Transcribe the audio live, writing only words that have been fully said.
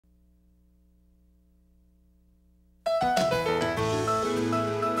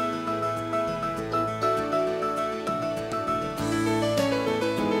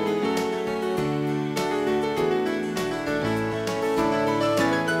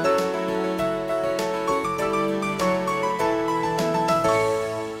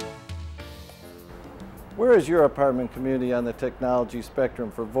Where is your apartment community on the technology spectrum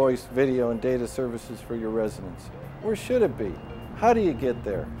for voice, video, and data services for your residents? Where should it be? How do you get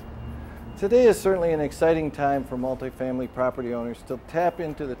there? Today is certainly an exciting time for multifamily property owners to tap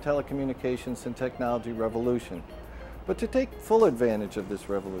into the telecommunications and technology revolution. But to take full advantage of this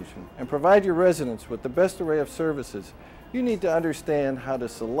revolution and provide your residents with the best array of services, you need to understand how to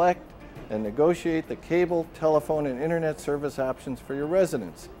select and negotiate the cable, telephone, and internet service options for your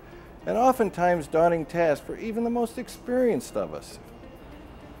residents. An oftentimes daunting task for even the most experienced of us.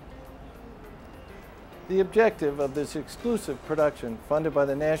 The objective of this exclusive production, funded by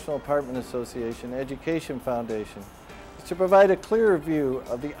the National Apartment Association Education Foundation, is to provide a clearer view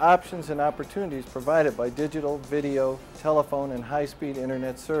of the options and opportunities provided by digital, video, telephone, and high-speed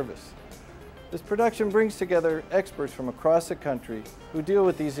internet service. This production brings together experts from across the country who deal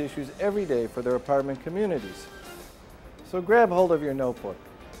with these issues every day for their apartment communities. So grab hold of your notebook.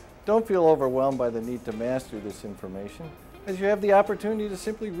 Don't feel overwhelmed by the need to master this information, as you have the opportunity to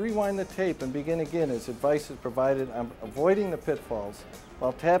simply rewind the tape and begin again as advice is provided on avoiding the pitfalls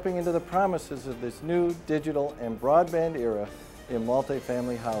while tapping into the promises of this new digital and broadband era in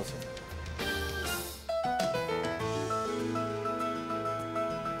multifamily housing.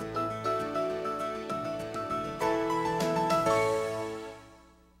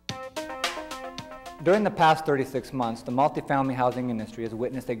 During the past 36 months, the multifamily housing industry has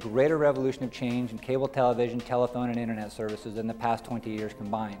witnessed a greater revolution of change in cable television, telephone, and internet services than the past 20 years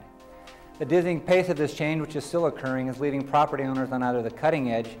combined. The dizzying pace of this change, which is still occurring, is leaving property owners on either the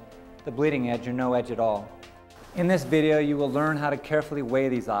cutting edge, the bleeding edge, or no edge at all. In this video, you will learn how to carefully weigh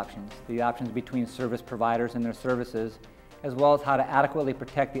these options, the options between service providers and their services, as well as how to adequately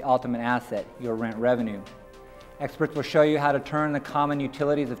protect the ultimate asset, your rent revenue. Experts will show you how to turn the common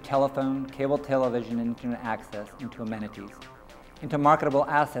utilities of telephone, cable television, and internet access into amenities, into marketable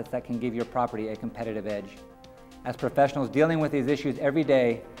assets that can give your property a competitive edge. As professionals dealing with these issues every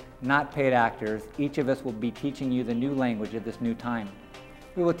day, not paid actors, each of us will be teaching you the new language of this new time.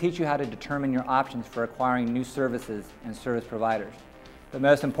 We will teach you how to determine your options for acquiring new services and service providers. But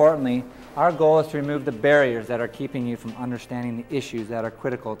most importantly, our goal is to remove the barriers that are keeping you from understanding the issues that are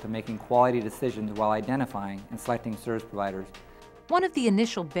critical to making quality decisions while identifying and selecting service providers. One of the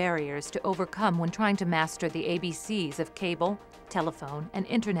initial barriers to overcome when trying to master the ABCs of cable, telephone, and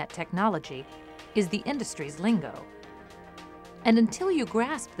internet technology is the industry's lingo. And until you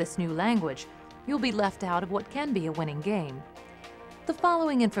grasp this new language, you'll be left out of what can be a winning game. The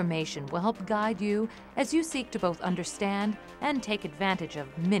following information will help guide you as you seek to both understand and take advantage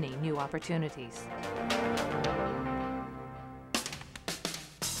of many new opportunities.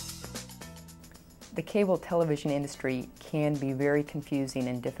 The cable television industry can be very confusing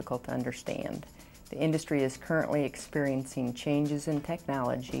and difficult to understand. The industry is currently experiencing changes in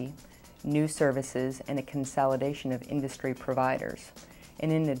technology, new services, and a consolidation of industry providers.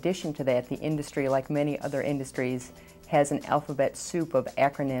 And in addition to that, the industry, like many other industries, has an alphabet soup of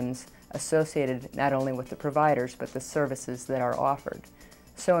acronyms associated not only with the providers but the services that are offered.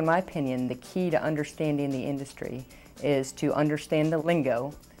 So in my opinion, the key to understanding the industry is to understand the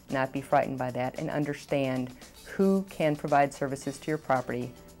lingo, not be frightened by that, and understand who can provide services to your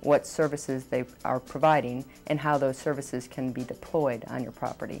property, what services they are providing, and how those services can be deployed on your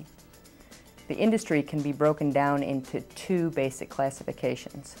property. The industry can be broken down into two basic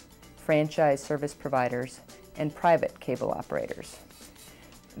classifications: franchise service providers and private cable operators.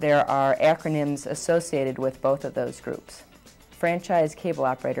 There are acronyms associated with both of those groups. Franchise cable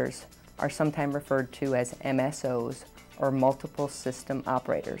operators are sometimes referred to as MSOs, or multiple system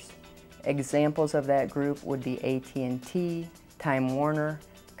operators. Examples of that group would be AT&T, Time Warner,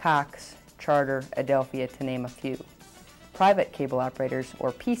 Cox, Charter, Adelphia, to name a few. Private cable operators,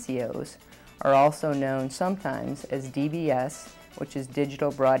 or PCOs, are also known sometimes as DBS, which is digital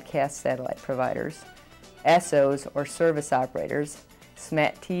broadcast satellite providers, SOs, or service operators,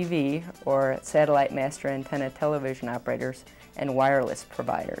 SMAT TV, or satellite master antenna television operators, and wireless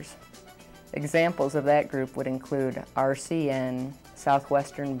providers. Examples of that group would include RCN,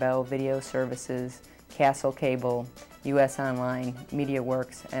 Southwestern Bell Video Services, Castle Cable, US Online,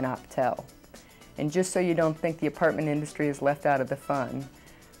 MediaWorks, and Optel. And just so you don't think the apartment industry is left out of the fun,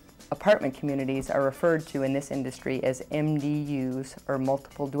 apartment communities are referred to in this industry as MDUs, or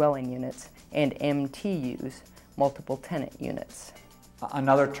multiple dwelling units, and MTUs, multiple tenant units.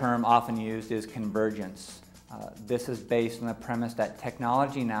 Another term often used is convergence. This is based on the premise that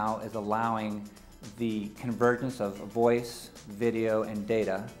technology now is allowing the convergence of voice, video, and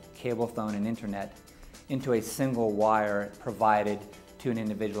data, cable, phone, and internet, into a single wire provided to an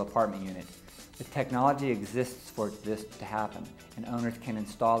individual apartment unit. The technology exists for this to happen, and owners can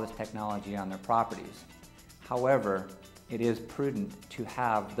install this technology on their properties. However, it is prudent to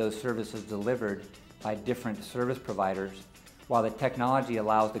have those services delivered by different service providers. While the technology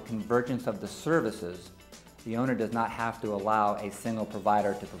allows the convergence of the services, the owner does not have to allow a single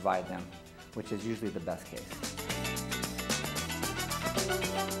provider to provide them, which is usually the best case.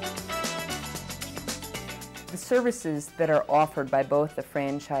 The services that are offered by both the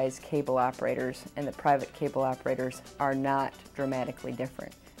franchise cable operators and the private cable operators are not dramatically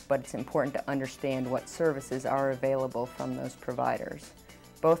different, but it's important to understand what services are available from those providers.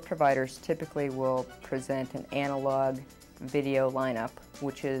 Both providers typically will present an analog video lineup,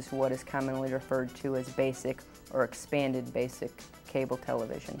 which is what is commonly referred to as basic or expanded basic cable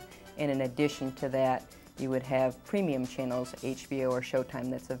television. And in addition to that, you would have premium channels, HBO or Showtime,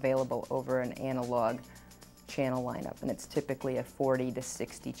 that's available over an analog channel lineup, and it's typically a 40 to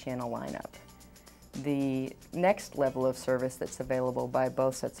 60 channel lineup. The next level of service that's available by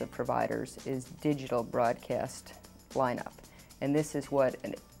both sets of providers is digital broadcast lineup, and this is what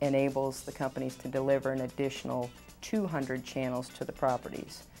enables the companies to deliver an additional 200 channels to the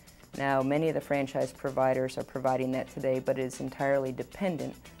properties. Now, many of the franchise providers are providing that today, but it is entirely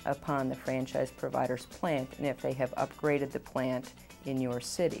dependent upon the franchise provider's plant and if they have upgraded the plant in your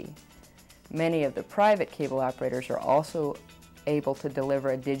city. Many of the private cable operators are also able to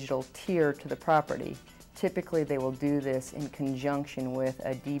deliver a digital tier to the property. Typically, they will do this in conjunction with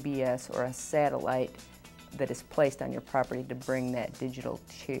a DBS or a satellite that is placed on your property to bring that digital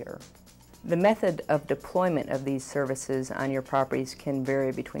tier. The method of deployment of these services on your properties can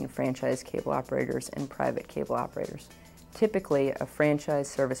vary between franchise cable operators and private cable operators. Typically, a franchise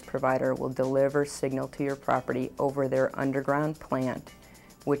service provider will deliver signal to your property over their underground plant,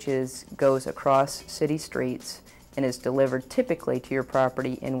 which goes across city streets and is delivered typically to your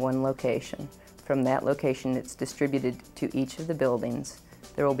property in one location. From that location, it's distributed to each of the buildings.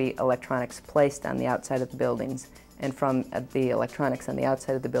 There will be electronics placed on the outside of the buildings, and from the electronics on the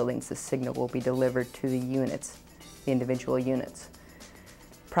outside of the buildings, the signal will be delivered to the units, the individual units.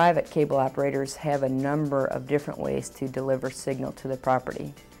 Private cable operators have a number of different ways to deliver signal to the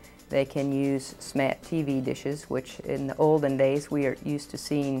property. They can use SMAT TV dishes, which in the olden days we are used to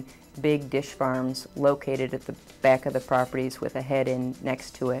seeing big dish farms located at the back of the properties with a head-in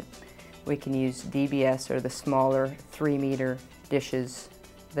next to it. We can use DBS, or the smaller 3-meter dishes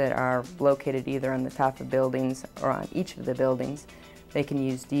that are located either on the top of buildings or on each of the buildings. They can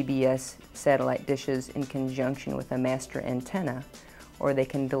use DBS satellite dishes in conjunction with a master antenna, or they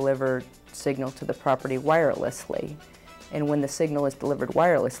can deliver signal to the property wirelessly. And when the signal is delivered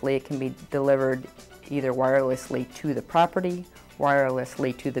wirelessly, it can be delivered either wirelessly to the property,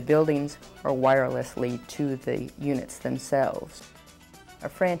 wirelessly to the buildings, or wirelessly to the units themselves. A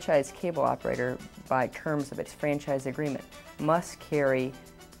franchise cable operator, by terms of its franchise agreement, must carry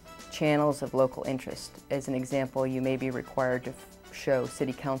channels of local interest. As an example, you may be required to show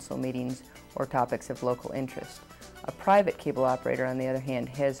city council meetings or topics of local interest. A private cable operator, on the other hand,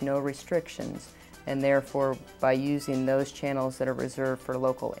 has no restrictions, and therefore, by using those channels that are reserved for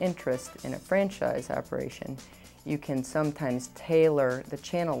local interest in a franchise operation, you can sometimes tailor the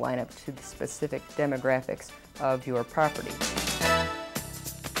channel lineup to the specific demographics of your property.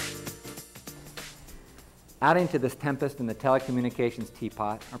 Adding to this tempest in the telecommunications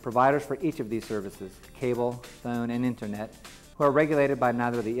teapot are providers for each of these services, cable, phone, and internet, who are regulated by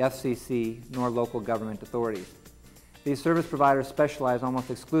neither the FCC nor local government authorities. These service providers specialize almost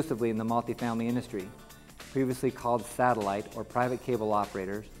exclusively in the multifamily industry, previously called satellite or private cable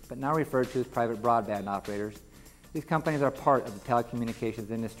operators, but now referred to as private broadband operators. These companies are part of the telecommunications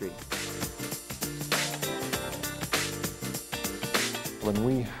industry. When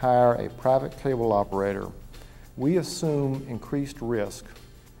we hire a private cable operator, we assume increased risk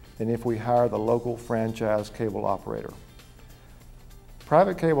than if we hire the local franchise cable operator.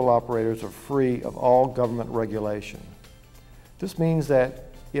 Private cable operators are free of all government regulation. This means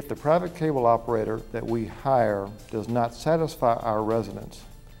that if the private cable operator that we hire does not satisfy our residents,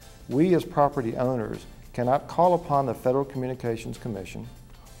 we as property owners cannot call upon the Federal Communications Commission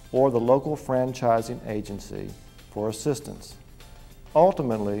or the local franchising agency for assistance.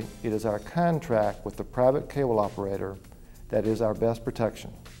 Ultimately, it is our contract with the private cable operator that is our best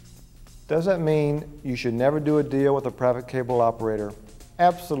protection. Does that mean you should never do a deal with a private cable operator?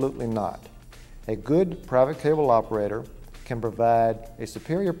 Absolutely not. A good private cable operator can provide a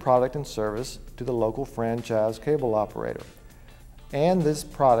superior product and service to the local franchise cable operator, and this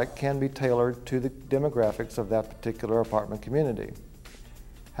product can be tailored to the demographics of that particular apartment community.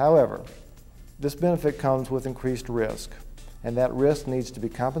 However, this benefit comes with increased risk, and that risk needs to be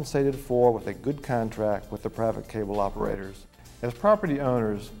compensated for with a good contract with the private cable operators. As property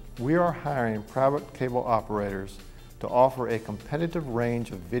owners, we are hiring private cable operators to offer a competitive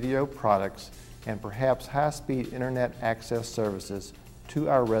range of video products and perhaps high-speed internet access services to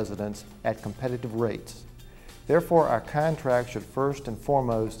our residents at competitive rates. Therefore, our contract should first and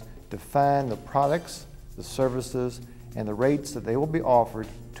foremost define the products, the services, and the rates that they will be offered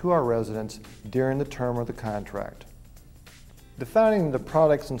to our residents during the term of the contract. Defining the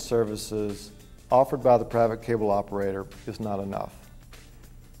products and services offered by the private cable operator is not enough.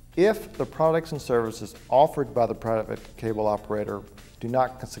 If the products and services offered by the private cable operator do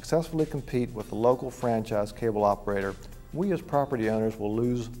not successfully compete with the local franchise cable operator, we as property owners will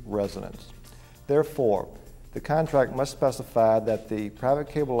lose residents. Therefore, the contract must specify that the private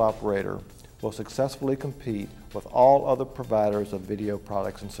cable operator will successfully compete with all other providers of video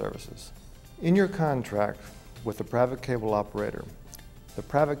products and services. In your contract with the private cable operator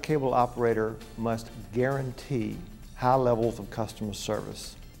must guarantee high levels of customer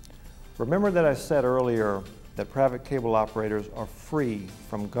service. Remember that I said earlier that private cable operators are free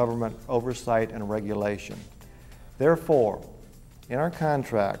from government oversight and regulation. Therefore, in our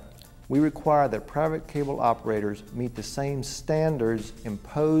contract, we require that private cable operators meet the same standards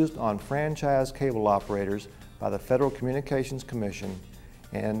imposed on franchise cable operators by the Federal Communications Commission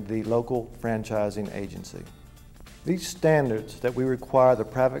and the local franchising agency. These standards that we require the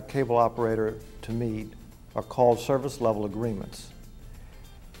private cable operator to meet are called service level agreements.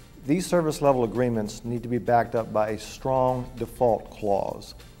 These service level agreements need to be backed up by a strong default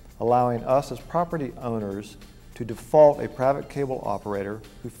clause, allowing us as property owners to default a private cable operator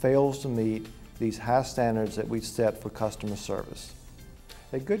who fails to meet these high standards that we set for customer service.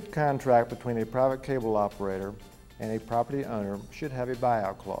 A good contract between a private cable operator and a property owner should have a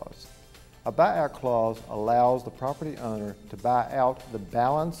buyout clause. A buyout clause allows the property owner to buy out the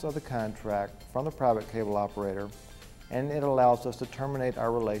balance of the contract from the private cable operator, and it allows us to terminate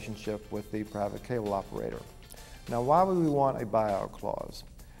our relationship with the private cable operator. Now, why would we want a buyout clause?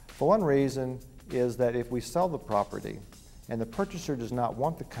 For one reason is that if we sell the property and the purchaser does not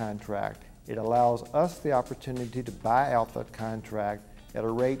want the contract, it allows us the opportunity to buy out that contract at a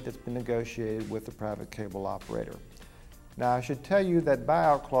rate that's been negotiated with the private cable operator. Now, I should tell you that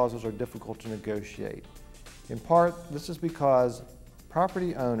buyout clauses are difficult to negotiate. In part, this is because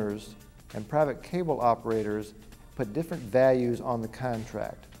property owners and private cable operators put different values on the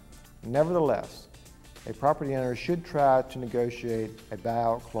contract. Nevertheless, a property owner should try to negotiate a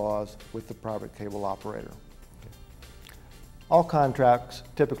buyout clause with the private cable operator. All contracts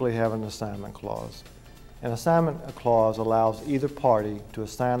typically have an assignment clause. An assignment clause allows either party to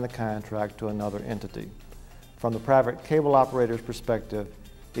assign the contract to another entity. From the private cable operator's perspective,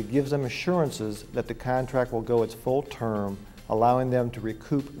 it gives them assurances that the contract will go its full term, allowing them to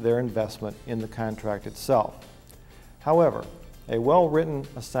recoup their investment in the contract itself. However, a well-written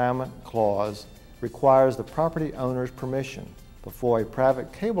assignment clause requires the property owner's permission before a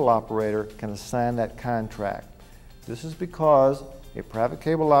private cable operator can assign that contract. This is because a private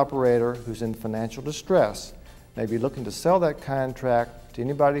cable operator who's in financial distress may be looking to sell that contract to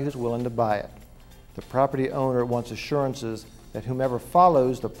anybody who's willing to buy it. The property owner wants assurances that whomever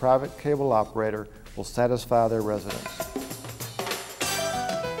follows the private cable operator will satisfy their residents.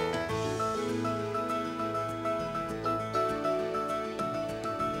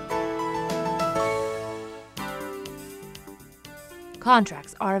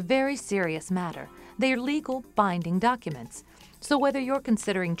 Contracts are a very serious matter. They are legal, binding documents. So whether you're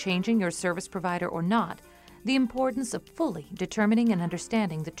considering changing your service provider or not, the importance of fully determining and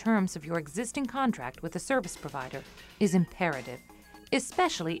understanding the terms of your existing contract with a service provider is imperative,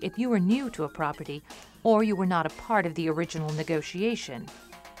 especially if you are new to a property or you were not a part of the original negotiation.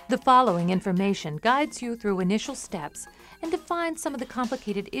 The following information guides you through initial steps and defines some of the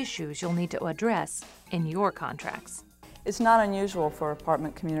complicated issues you'll need to address in your contracts. It's not unusual for an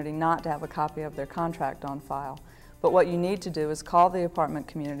apartment community not to have a copy of their contract on file. But what you need to do is call the apartment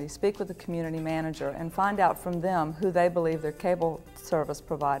community, speak with the community manager, and find out from them who they believe their cable service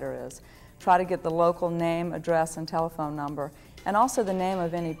provider is. Try to get the local name, address, and telephone number, and also the name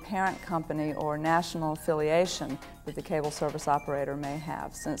of any parent company or national affiliation that the cable service operator may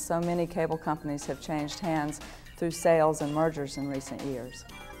have, since so many cable companies have changed hands through sales and mergers in recent years.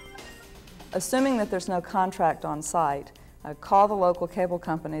 Assuming that there's no contract on site, call the local cable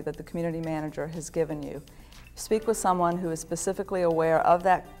company that the community manager has given you. Speak with someone who is specifically aware of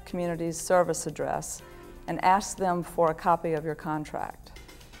that community's service address and ask them for a copy of your contract.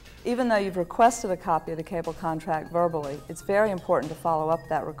 Even though you've requested a copy of the cable contract verbally, it's very important to follow up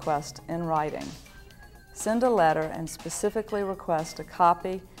that request in writing. Send a letter and specifically request a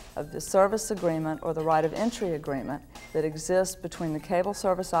copy of the service agreement or the right of entry agreement that exists between the cable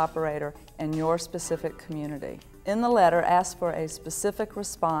service operator and your specific community. In the letter, ask for a specific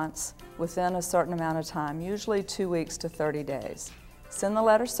response within a certain amount of time, usually 2 weeks to 30 days. Send the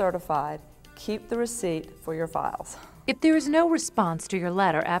letter certified. Keep the receipt for your files. If there is no response to your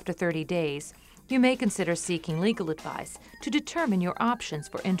letter after 30 days, you may consider seeking legal advice to determine your options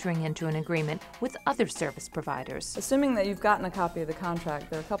for entering into an agreement with other service providers. Assuming that you've gotten a copy of the contract,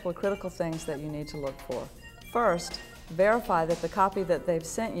 there are a couple of critical things that you need to look for. First, verify that the copy that they've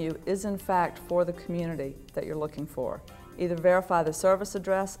sent you is in fact for the community that you're looking for. Either verify the service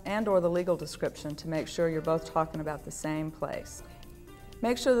address and/or the legal description to make sure you're both talking about the same place.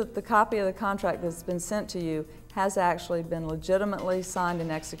 Make sure that the copy of the contract that's been sent to you has actually been legitimately signed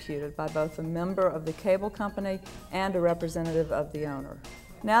and executed by both a member of the cable company and a representative of the owner.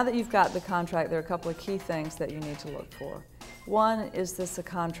 Now that you've got the contract, there are a couple of key things that you need to look for. One, is this a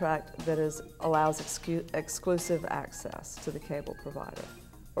contract that allows exclusive access to the cable provider,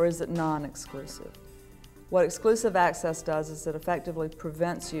 or is it non-exclusive? What exclusive access does is it effectively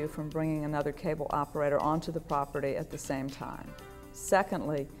prevents you from bringing another cable operator onto the property at the same time.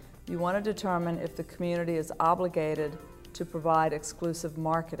 Secondly, you want to determine if the community is obligated to provide exclusive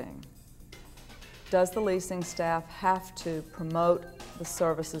marketing. Does the leasing staff have to promote the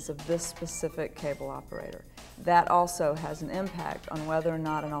services of this specific cable operator? That also has an impact on whether or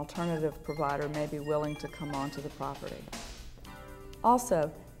not an alternative provider may be willing to come onto the property. Also,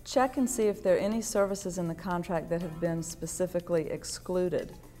 check and see if there are any services in the contract that have been specifically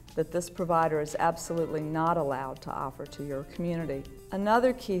excluded, that this provider is absolutely not allowed to offer to your community.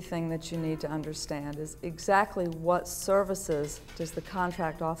 Another key thing that you need to understand is exactly what services does the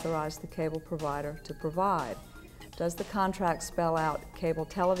contract authorize the cable provider to provide. Does the contract spell out cable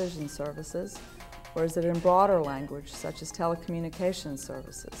television services, or is it in broader language such as telecommunications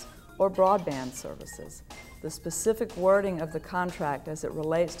services or broadband services? The specific wording of the contract as it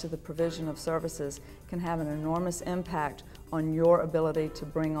relates to the provision of services can have an enormous impact on your ability to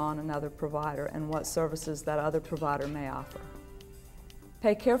bring on another provider and what services that other provider may offer.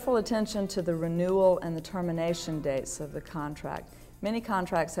 Pay careful attention to the renewal and the termination dates of the contract. Many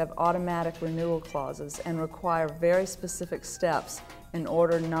contracts have automatic renewal clauses and require very specific steps in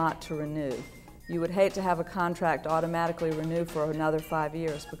order not to renew. You would hate to have a contract automatically renew for another 5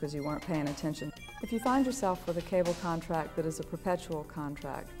 years because you weren't paying attention. If you find yourself with a cable contract that is a perpetual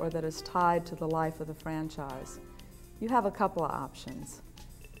contract or that is tied to the life of the franchise, you have a couple of options.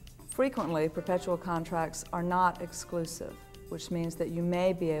 Frequently, perpetual contracts are not exclusive, which means that you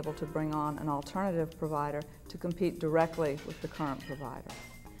may be able to bring on an alternative provider to compete directly with the current provider.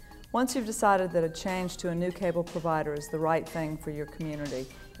 Once you've decided that a change to a new cable provider is the right thing for your community,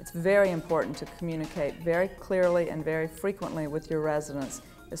 it's very important to communicate very clearly and very frequently with your residents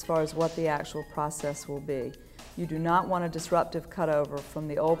as far as what the actual process will be. You do not want a disruptive cutover from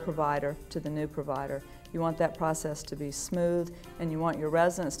the old provider to the new provider. You want that process to be smooth, and you want your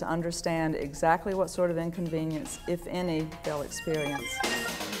residents to understand exactly what sort of inconvenience, if any, they'll experience.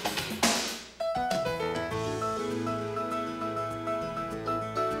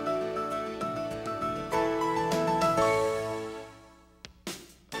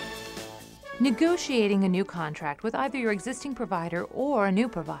 Negotiating a new contract with either your existing provider or a new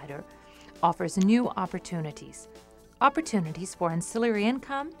provider offers new opportunities. Opportunities for ancillary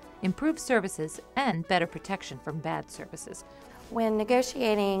income, improved services, and better protection from bad services. When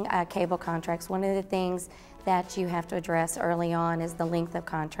negotiating cable contracts, one of the things that you have to address early on is the length of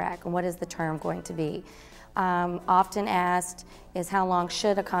contract and what is the term going to be. Often asked is how long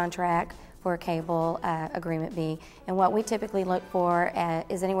should a contract for a cable agreement be, and what we typically look for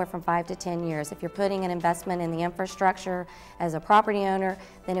is anywhere from 5 to 10 years. If you're putting an investment in the infrastructure as a property owner,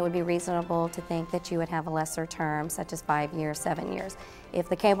 then it would be reasonable to think that you would have a lesser term, such as 5 years, 7 years. If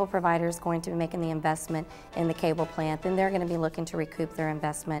the cable provider is going to be making the investment in the cable plant, then they're going to be looking to recoup their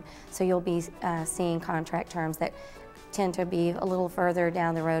investment. So you'll be seeing contract terms that tend to be a little further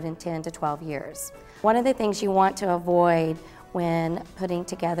down the road in 10 to 12 years. One of the things you want to avoid when putting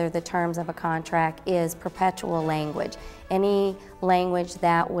together the terms of a contract is perpetual language. Any language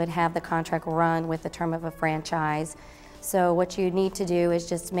that would have the contract run with the term of a franchise. So what you need to do is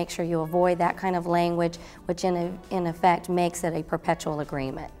just make sure you avoid that kind of language, which in effect makes it a perpetual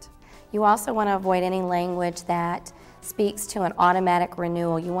agreement. You also want to avoid any language that speaks to an automatic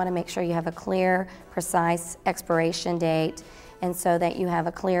renewal. You want to make sure you have a clear, precise expiration date, and so that you have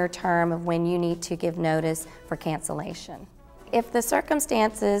a clear term of when you need to give notice for cancellation. If the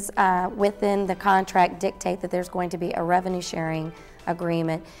circumstances within the contract dictate that there's going to be a revenue sharing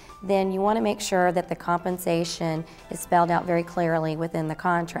agreement, then you want to make sure that the compensation is spelled out very clearly within the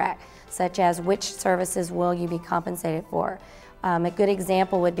contract, such as which services will you be compensated for. A good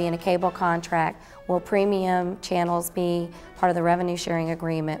example would be in a cable contract, will premium channels be part of the revenue sharing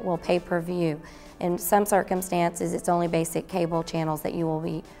agreement? Will pay-per-view? In some circumstances, it's only basic cable channels that you will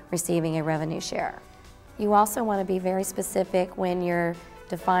be receiving a revenue share. You also want to be very specific when you're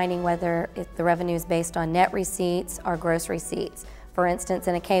defining whether if the revenue is based on net receipts or gross receipts. For instance,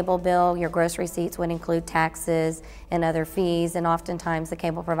 in a cable bill, your gross receipts would include taxes and other fees, and oftentimes the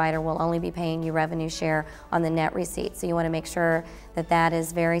cable provider will only be paying you revenue share on the net receipts. So you want to make sure that that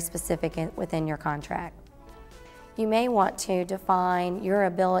is very specific within your contract. You may want to define your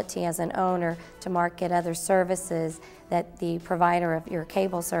ability as an owner to market other services that the provider of your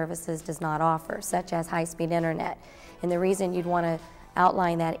cable services does not offer, such as high-speed internet. And the reason you'd want to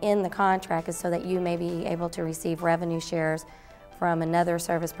outline that in the contract is so that you may be able to receive revenue shares from another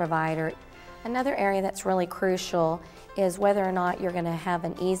service provider. Another area that's really crucial is whether or not you're going to have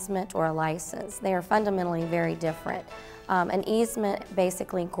an easement or a license. They are fundamentally very different. An easement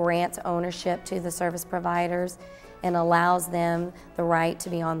basically grants ownership to the service providers and allows them the right to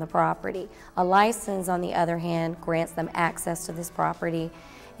be on the property. A license, on the other hand, grants them access to this property.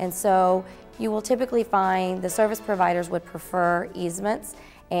 And so you will typically find the service providers would prefer easements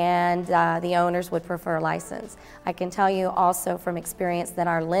and the owners would prefer license. I can tell you also from experience that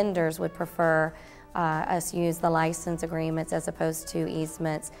our lenders would prefer us use the license agreements as opposed to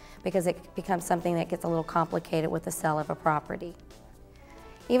easements because it becomes something that gets a little complicated with the sale of a property.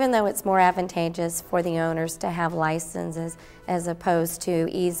 Even though it's more advantageous for the owners to have licenses as opposed to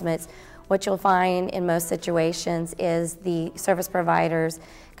easements, what you'll find in most situations is the service providers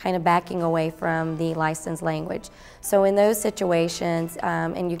kind of backing away from the license language. So in those situations,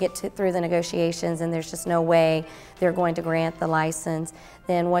 and you get through the negotiations and there's just no way they're going to grant the license,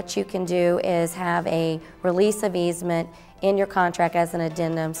 then what you can do is have a release of easement in your contract as an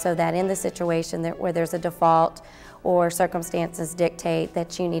addendum so that in the situation where there's a default or circumstances dictate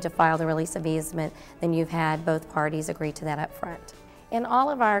that you need to file the release of easement, then you've had both parties agree to that up front. In all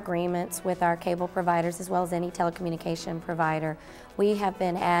of our agreements with our cable providers, as well as any telecommunication provider, we have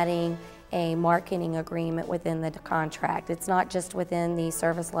been adding a marketing agreement within the contract. It's not just within the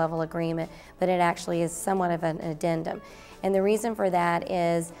service level agreement, but it actually is somewhat of an addendum. And the reason for that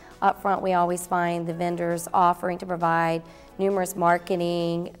is up front we always find the vendors offering to provide numerous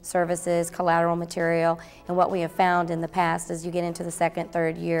marketing services, collateral material, and what we have found in the past is you get into the second,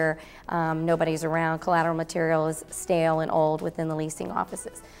 third year, nobody's around, collateral material is stale and old within the leasing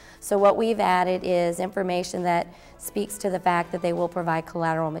offices. So what we've added is information that speaks to the fact that they will provide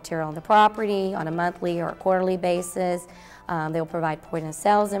collateral material on the property on a monthly or a quarterly basis. They'll provide point of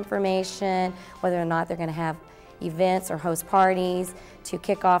sales information, whether or not they're going to have events or host parties to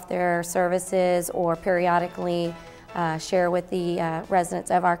kick off their services or periodically share with the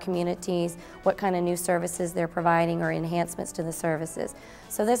residents of our communities what kind of new services they're providing or enhancements to the services.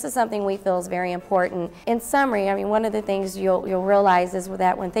 So this is something we feel is very important. In summary, I mean, one of the things you'll realize is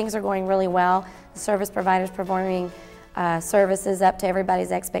that when things are going really well, the service providers performing services up to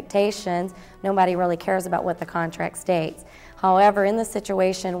everybody's expectations, nobody really cares about what the contract states. However, in the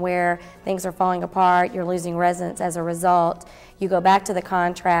situation where things are falling apart, you're losing residents as a result, you go back to the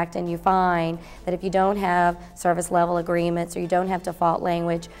contract and you find that if you don't have service level agreements or you don't have default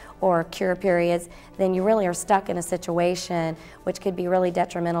language or cure periods, then you really are stuck in a situation which could be really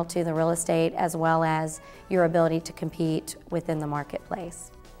detrimental to the real estate as well as your ability to compete within the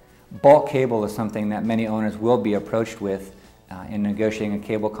marketplace. Bulk cable is something that many owners will be approached with in negotiating a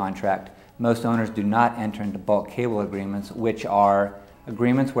cable contract. Most owners do not enter into bulk cable agreements, which are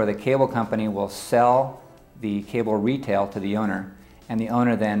agreements where the cable company will sell the cable retail to the owner, and the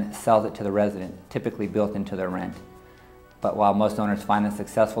owner then sells it to the resident, typically built into their rent. But while most owners find this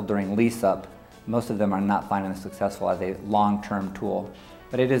successful during lease-up, most of them are not finding this successful as a long-term tool.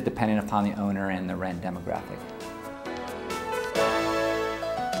 But it is dependent upon the owner and the rent demographic.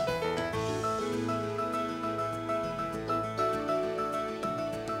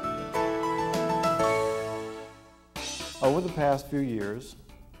 Over the past few years,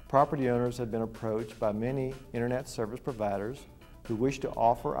 property owners have been approached by many internet service providers who wish to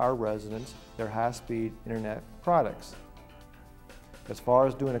offer our residents their high-speed internet products. As far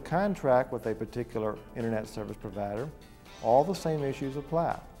as doing a contract with a particular internet service provider, all the same issues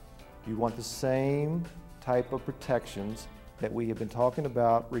apply. You want the same type of protections that we have been talking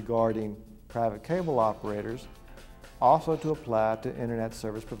about regarding private cable operators also to apply to internet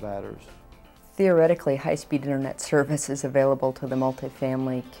service providers. Theoretically, high-speed internet service is available to the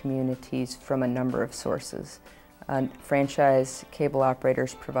multifamily communities from a number of sources. Franchise cable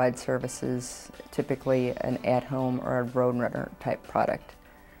operators provide services, typically an at-home or a roadrunner type product.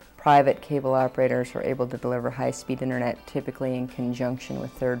 Private cable operators are able to deliver high-speed internet, typically in conjunction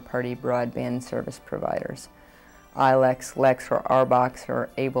with third-party broadband service providers. ILECs, LECs, or RBOCs are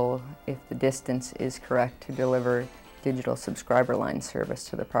able, if the distance is correct, to deliver digital subscriber line service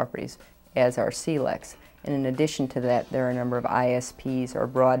to the properties, as are CLECs. And in addition to that, there are a number of ISPs or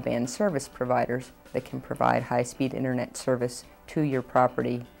broadband service providers that can provide high-speed internet service to your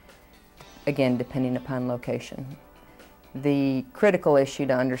property, again, depending upon location. The critical issue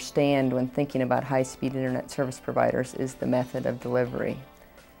to understand when thinking about high-speed internet service providers is the method of delivery.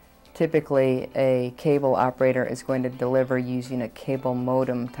 Typically, a cable operator is going to deliver using a cable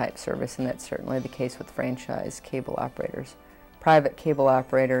modem type service, and that's certainly the case with franchise cable operators. Private cable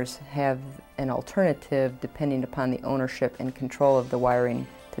operators have an alternative depending upon the ownership and control of the wiring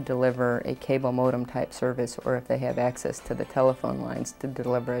to deliver a cable modem type service, or if they have access to the telephone lines to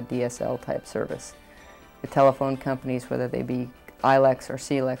deliver a DSL type service. The telephone companies, whether they be ILECs or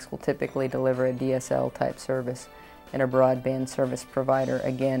CLECs, will typically deliver a DSL type service, and a broadband service provider,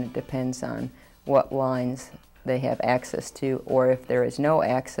 again, it depends on what lines they have access to, or if there is no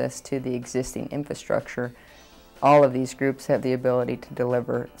access to the existing infrastructure. All of these groups have the ability to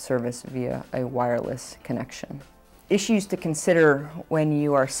deliver service via a wireless connection. Issues to consider when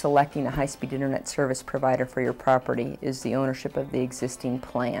you are selecting a high-speed internet service provider for your property is the ownership of the existing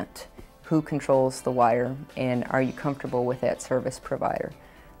plant. Who controls the wire, and are you comfortable with that service provider?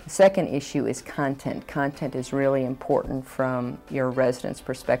 The second issue is content. Content is really important from your residents'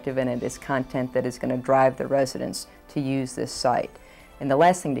 perspective, and it is content that is going to drive the residents to use this site. And the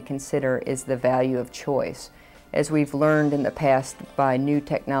last thing to consider is the value of choice. As we've learned in the past by new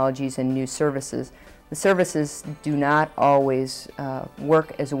technologies and new services, the services do not always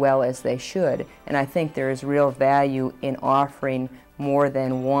work as well as they should, and I think there is real value in offering more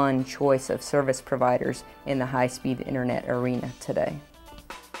than one choice of service providers in the high-speed internet arena today.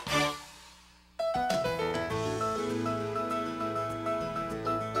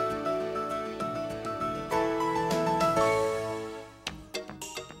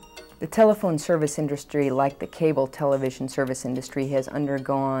 The telephone service industry, like the cable television service industry, has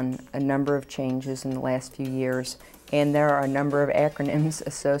undergone a number of changes in the last few years, and there are a number of acronyms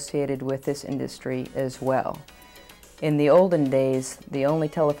associated with this industry as well. In the olden days, the only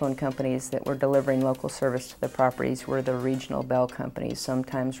telephone companies that were delivering local service to the properties were the regional bell companies,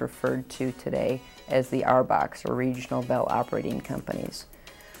 sometimes referred to today as the RBOCs, or regional bell operating companies.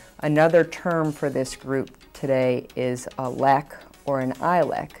 Another term for this group today is a LEC or an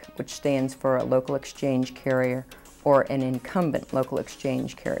ILEC, which stands for a local exchange carrier or an incumbent local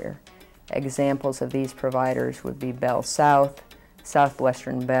exchange carrier. Examples of these providers would be Bell South,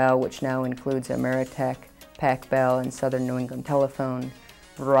 Southwestern Bell, which now includes Ameritech, Pac Bell, and Southern New England Telephone,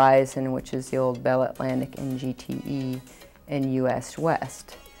 Verizon, which is the old Bell Atlantic and GTE, and US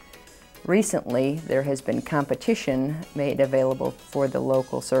West. Recently, there has been competition made available for the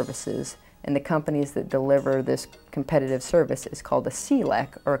local services, and the companies that deliver this competitive service is called a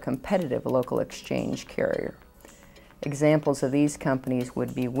CLEC, or a competitive local exchange carrier. Examples of these companies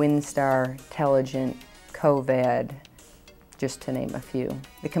would be Windstar, Telligent, Covad, just to name a few.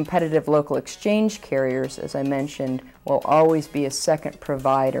 The competitive local exchange carriers, as I mentioned, will always be a second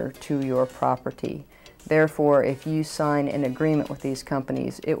provider to your property. Therefore, if you sign an agreement with these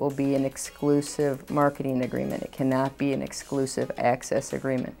companies, it will be an exclusive marketing agreement. It cannot be an exclusive access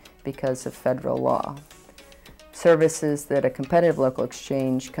agreement because of federal law. Services that a competitive local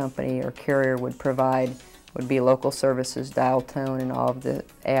exchange company or carrier would provide would be local services, dial tone, and all of the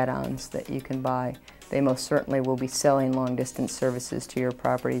add-ons that you can buy. They most certainly will be selling long-distance services to your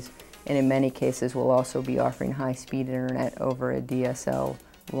properties, and in many cases will also be offering high-speed internet over a DSL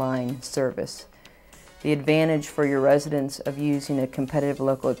line service. The advantage for your residents of using a competitive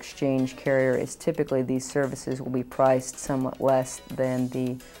local exchange carrier is typically these services will be priced somewhat less than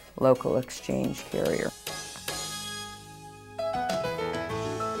the local exchange carrier.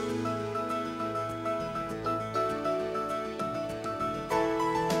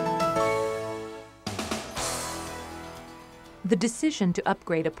 The decision to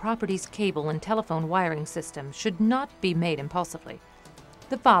upgrade a property's cable and telephone wiring system should not be made impulsively.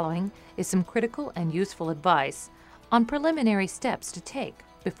 The following is some critical and useful advice on preliminary steps to take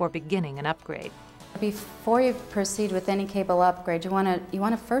before beginning an upgrade. Before you proceed with any cable upgrade, you want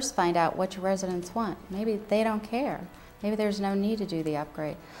to first find out what your residents want. Maybe they don't care. Maybe there's no need to do the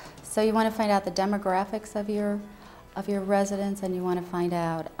upgrade. So you want to find out the demographics of your residents, and you want to find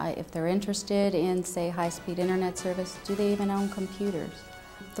out if they're interested in, say, high-speed internet service. Do they even own computers?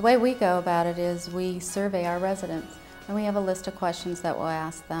 The way we go about it is we survey our residents, and we have a list of questions that we'll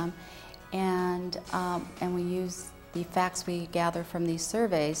ask them, and we use the facts we gather from these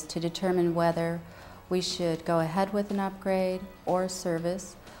surveys to determine whether we should go ahead with an upgrade or a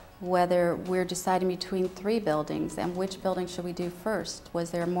service, whether we're deciding between 3 buildings and which building should we do first.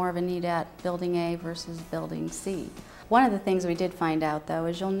 Was there more of a need at building A versus building C? One of the things we did find out, though,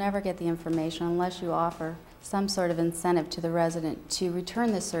 is you'll never get the information unless you offer some sort of incentive to the resident to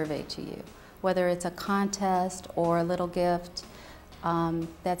return the survey to you. Whether it's a contest or a little gift,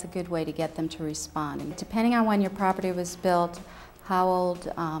 that's a good way to get them to respond. And depending on when your property was built, how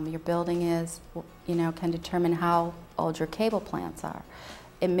old your building is, can determine how old your cable plants are.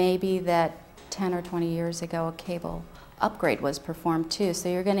 It may be that 10 or 20 years ago a cable upgrade was performed too, so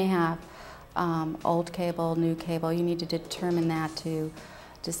you're going to have old cable, new cable. You need to determine that to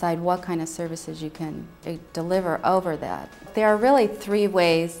decide what kind of services you can deliver over that. There are really 3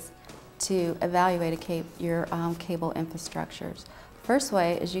 ways to evaluate your cable infrastructures. First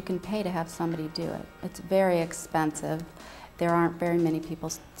way is you can pay to have somebody do it. It's very expensive. There aren't very many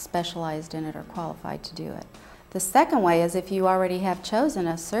people specialized in it or qualified to do it. The second way is if you already have chosen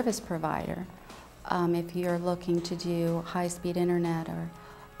a service provider, if you're looking to do high-speed internet or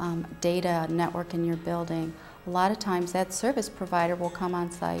data network in your building, a lot of times that service provider will come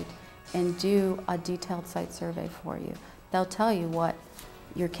on site and do a detailed site survey for you. They'll tell you what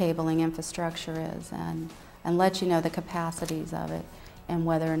your cabling infrastructure is and let you know the capacities of it and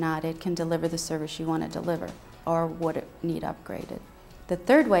whether or not it can deliver the service you want to deliver or would it need upgraded. The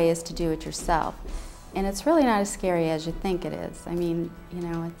third way is to do it yourself. And it's really not as scary as you think it is. I mean,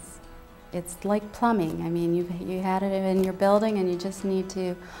 it's like plumbing. I mean, you had it in your building and you just need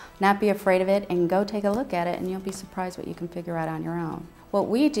to not be afraid of it and go take a look at it and you'll be surprised what you can figure out on your own. What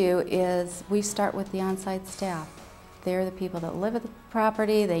we do is we start with the on-site staff. They're the people that live at the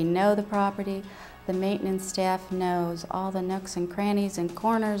property, they know the property. The maintenance staff knows all the nooks and crannies and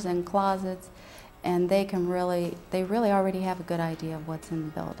corners and closets, and they really already have a good idea of what's in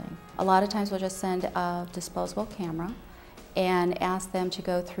the building. A lot of times we'll just send a disposable camera and ask them to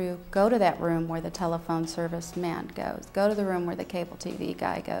go to that room where the telephone service man goes, go to the room where the cable TV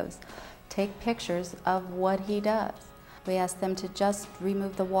guy goes, take pictures of what he does. We ask them to just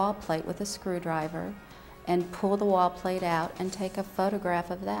remove the wall plate with a screwdriver and pull the wall plate out and take a photograph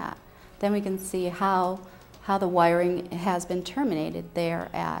of that. Then we can see how the wiring has been terminated there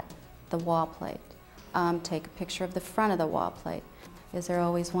at the wall plate. Take a picture of the front of the wall plate. Is there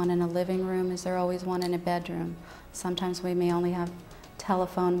always one in a living room? Is there always one in a bedroom? Sometimes we may only have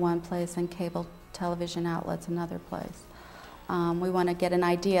telephone one place and cable television outlets another place. We want to get an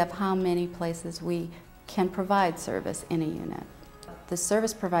idea of how many places we can provide service in a unit. The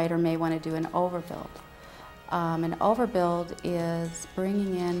service provider may want to do an overbuild. An overbuild is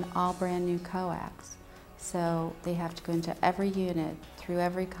bringing in all brand new coax. So they have to go into every unit, through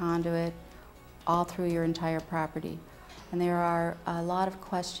every conduit, all through your entire property. And there are a lot of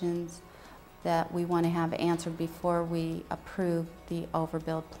questions that we want to have answered before we approve the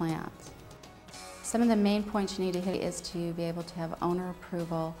overbuild plans. Some of the main points you need to hit is to be able to have owner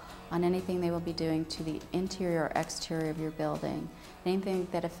approval on anything they will be doing to the interior or exterior of your building, anything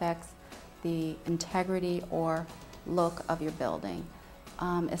that affects the integrity or look of your building,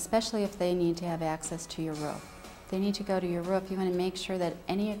 especially if they need to have access to your roof. If they need to go to your roof, you want to make sure that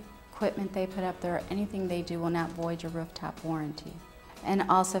any equipment they put up there or anything they do will not void your rooftop warranty. And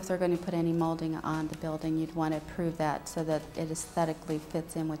also if they're going to put any molding on the building, you'd want to approve that so that it aesthetically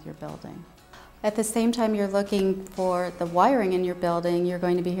fits in with your building. At the same time you're looking for the wiring in your building, you're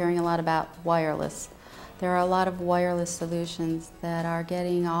going to be hearing a lot about wireless. There are a lot of wireless solutions that are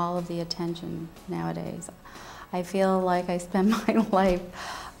getting all of the attention nowadays. I feel like I spend my life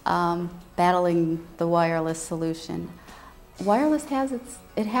battling the wireless solution. Wireless has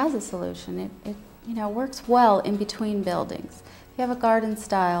a solution. It works well in between buildings. If you have a garden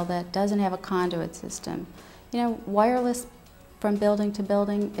style that doesn't have a conduit system, wireless from building to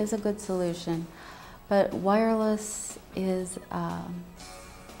building is a good solution. But wireless is,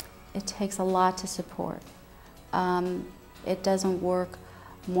 it takes a lot to support. It doesn't work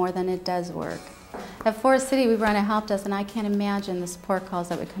more than it does work. At Forest City, we run a help desk, and I can't imagine the support calls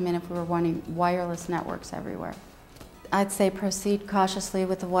that would come in if we were running wireless networks everywhere. I'd say proceed cautiously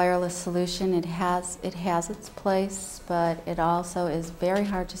with the wireless solution. It has its place, but it also is very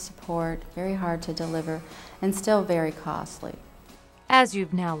hard to support, very hard to deliver, and still very costly. As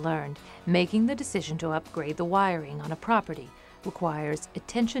you've now learned, making the decision to upgrade the wiring on a property requires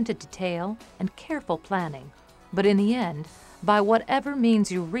attention to detail and careful planning. But in the end, by whatever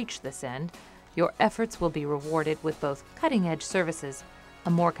means you reach this end, your efforts will be rewarded with both cutting-edge services a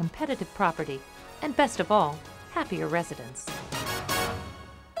more competitive property, and best of all, happier residents.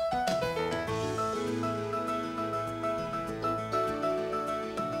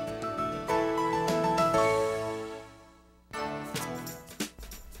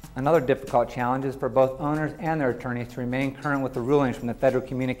 Another difficult challenge is for both owners and their attorneys to remain current with the rulings from the Federal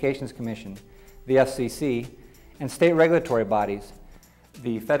Communications Commission, the FCC, and state regulatory bodies.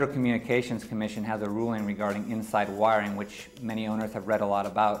 The Federal Communications Commission has a ruling regarding inside wiring, which many owners have read a lot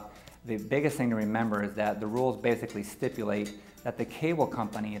about. The biggest thing to remember is that the rules basically stipulate that the cable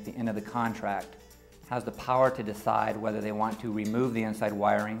company at the end of the contract has the power to decide whether they want to remove the inside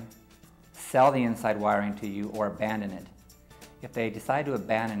wiring, sell the inside wiring to you, or abandon it. If they decide to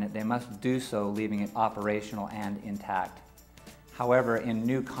abandon it, they must do so leaving it operational and intact. However, in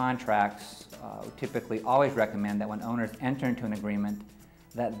new contracts, we typically always recommend that when owners enter into an agreement,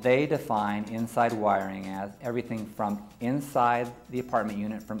 that they define inside wiring as everything from inside the apartment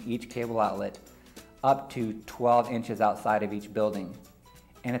unit from each cable outlet up to 12 inches outside of each building.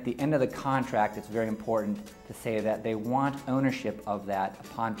 And at the end of the contract, it's very important to say that they want ownership of that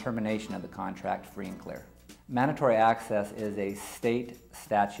upon termination of the contract free and clear. Mandatory access is a state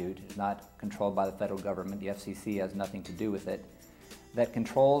statute, not controlled by the federal government. The FCC has nothing to do with it, that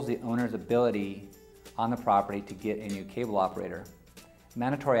controls the owner's ability on the property to get a new cable operator.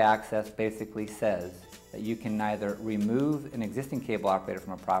 Mandatory access basically says that you can neither remove an existing cable operator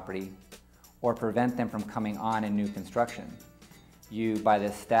from a property or prevent them from coming on in new construction. You, by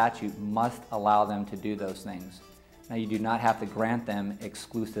this statute, must allow them to do those things. Now, you do not have to grant them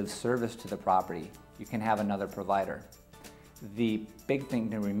exclusive service to the property. You can have another provider. The big thing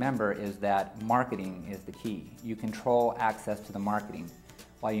to remember is that marketing is the key. You control access to the marketing.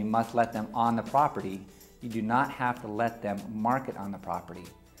 While you must let them on the property, you do not have to let them market on the property.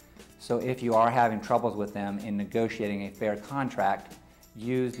 So if you are having troubles with them in negotiating a fair contract,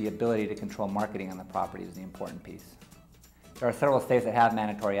 use the ability to control marketing on the property is the important piece. There are several states that have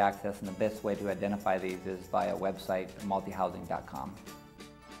mandatory access, and the best way to identify these is via website multihousing.com.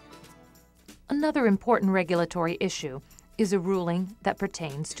 Another important regulatory issue is a ruling that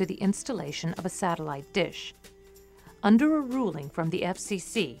pertains to the installation of a satellite dish. Under a ruling from the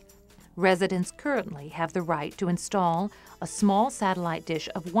FCC, residents currently have the right to install a small satellite dish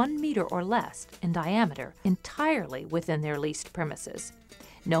of 1 meter or less in diameter entirely within their leased premises.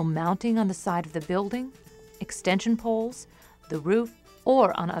 No mounting on the side of the building, extension poles, the roof,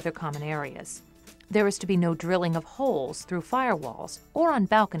 or on other common areas. There is to be no drilling of holes through firewalls or on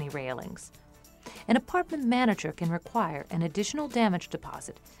balcony railings. An apartment manager can require an additional damage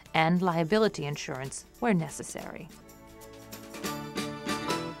deposit and liability insurance where necessary.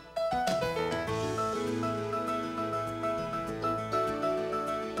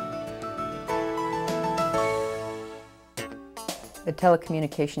 The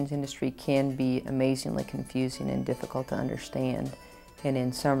telecommunications industry can be amazingly confusing and difficult to understand. And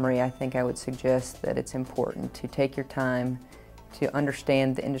in summary, I think I would suggest that it's important to take your time to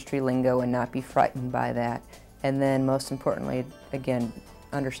understand the industry lingo and not be frightened by that. And then most importantly, again,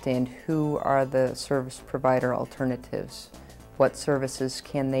 understand who are the service provider alternatives. What services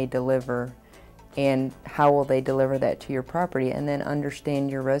can they deliver and how will they deliver that to your property? And then understand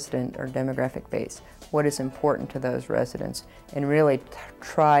your resident or demographic base. What is important to those residents? And really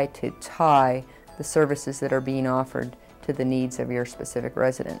try to tie the services that are being offered to the needs of your specific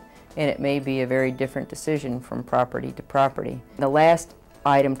resident. And it may be a very different decision from property to property. The last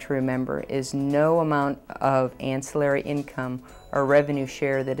item to remember is no amount of ancillary income or revenue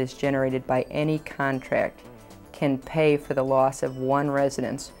share that is generated by any contract can pay for the loss of one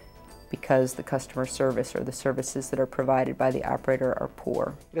residence because the customer service or the services that are provided by the operator are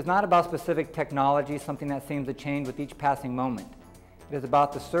poor. It is not about specific technology, something that seems to change with each passing moment. It is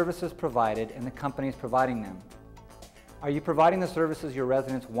about the services provided and the companies providing them. Are you providing the services your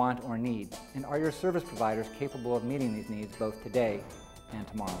residents want or need? And are your service providers capable of meeting these needs both today and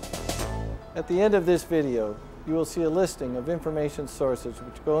tomorrow? At the end of this video, you will see a listing of information sources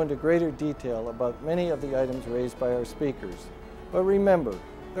which go into greater detail about many of the items raised by our speakers. But remember,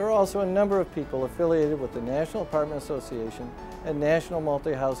 there are also a number of people affiliated with the National Apartment Association and National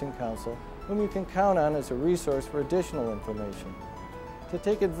Multi-Housing Council whom you can count on as a resource for additional information. To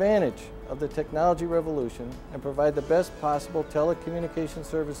take advantage of the technology revolution and provide the best possible telecommunication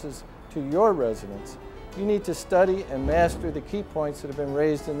services to your residents, you need to study and master the key points that have been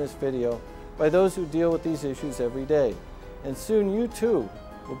raised in this video by those who deal with these issues every day. And soon you too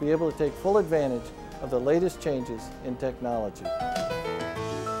will be able to take full advantage of the latest changes in technology.